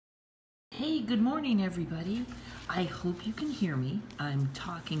Hey, good morning, everybody. I hope you can hear me. I'm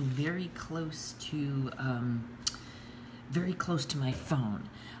talking very close to my phone.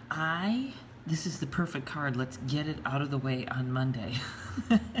 This is the perfect card. Let's get it out of the way on Monday.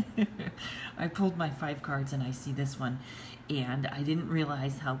 I pulled my 5 cards and I see this one, and I didn't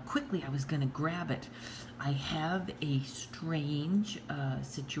realize how quickly I was going to grab it. I have a strange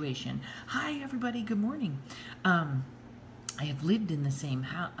situation. Hi, everybody. Good morning. I have lived in the same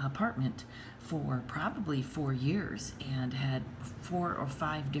apartment for probably 4 years and had 4 or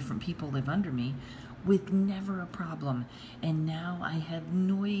 5 different people live under me with never a problem. And now I have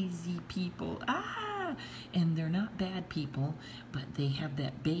noisy people. And they're not bad people, but they have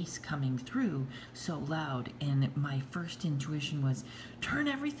that bass coming through so loud. And my first intuition was, turn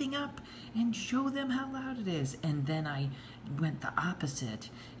everything up and show them how loud it is. And then I went the opposite.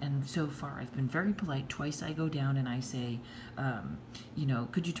 And so far, I've been very polite. Twice I go down and I say,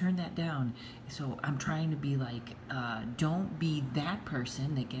 could you turn that down? So I'm trying to be like, don't be that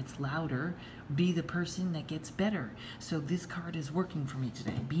person that gets louder. Be the person that gets better. So this card is working for me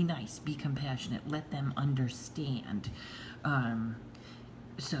today. Be nice, be compassionate, let them understand. And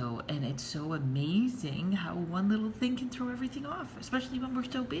it's so amazing how one little thing can throw everything off, especially when we're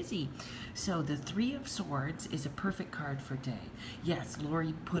so busy. So the 3 of Swords is a perfect card for today. Yes,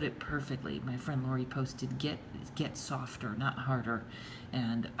 Lori put it perfectly. My friend Lori posted, get softer, not harder.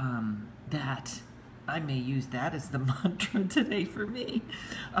 And I may use that as the mantra today for me.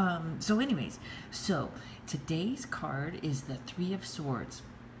 So today's card is the 3 of Swords.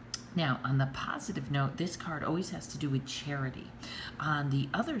 Now, on the positive note, this card always has to do with charity. On the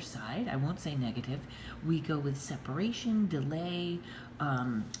other side, I won't say negative, we go with separation, delay,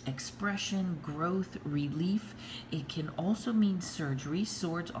 expression, growth, relief. It can also mean surgery.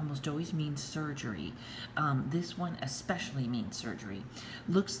 Swords almost always mean surgery. This one especially means surgery.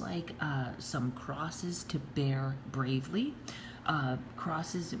 Looks like some crosses to bear bravely.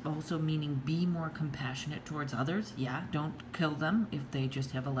 Crosses also meaning be more compassionate towards others. Yeah, don't kill them if they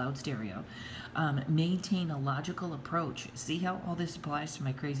just have a loud stereo. Maintain a logical approach. See how all this applies to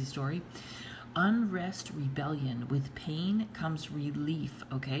my crazy story? Unrest, rebellion. With pain comes relief,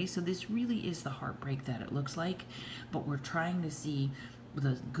 okay? So this really is the heartbreak that it looks like, but we're trying to see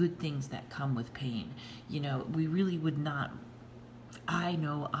the good things that come with pain. We really would not, I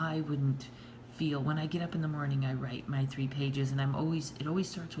know I wouldn't feel, when I get up in the morning, I write my 3 pages, and it always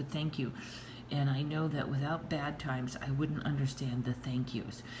starts with thank you. And I know that without bad times, I wouldn't understand the thank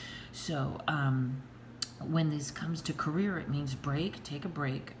yous. So, when this comes to career, it means break, take a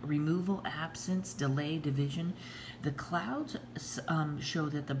break, removal, absence, delay, division. The clouds show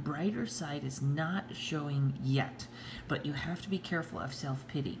that the brighter side is not showing yet, but you have to be careful of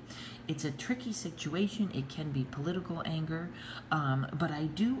self-pity. It's a tricky situation. It can be political anger, but I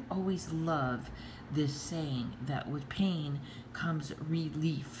do always love this saying that with pain comes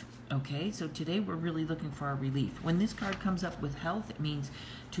relief. Okay, so today we're really looking for our relief. When this card comes up with health, it means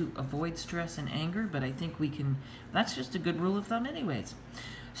to avoid stress and anger, but I think that's just a good rule of thumb anyways.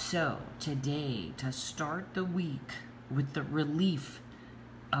 So today, to start the week with the relief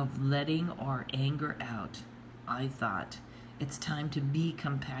of letting our anger out, I thought it's time to be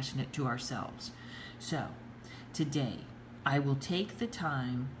compassionate to ourselves. So today, I will take the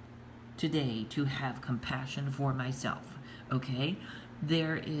time today to have compassion for myself, okay?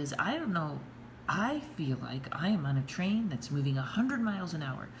 I feel like I am on a train that's moving 100 miles an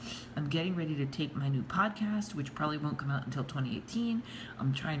hour. I'm getting ready to tape my new podcast, which probably won't come out until 2018.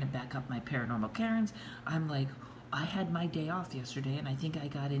 I'm trying to back up my Paranormal Karens. I'm like, I had my day off yesterday, and I think I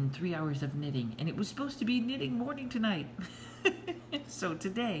got in 3 hours of knitting, and it was supposed to be knitting morning tonight. So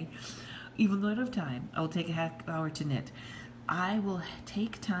today, even though I don't have time, I'll take a half hour to knit. I will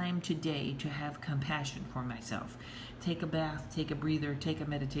take time today to have compassion for myself. Take a bath, take a breather, take a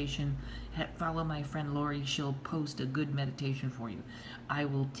meditation. Follow my friend Lori. She'll post a good meditation for you. I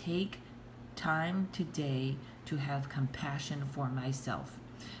will take time today to have compassion for myself.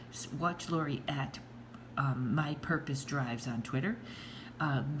 Watch Lori at My Purpose Drives on Twitter.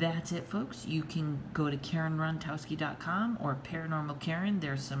 That's it, folks. You can go to KarenRuntowski.com or Paranormal Karen.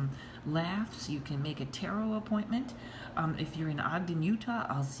 There's some laughs. You can make a tarot appointment. If you're in Ogden, Utah,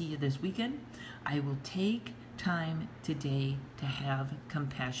 I'll see you this weekend. I will take time today to have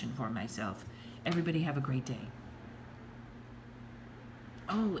compassion for myself. Everybody have a great day.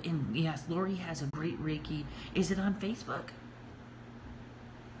 Oh, and yes, Lori has a great Reiki. Is it on Facebook?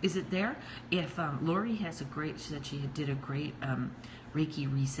 Is it there? If Lori has she said she did a great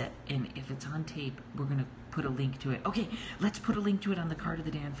Reiki reset, and if it's on tape, we're going to put a link to it. Okay, let's put a link to it on the card of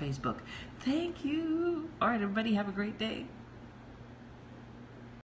the day on Facebook. Thank you. All right, everybody, have a great day.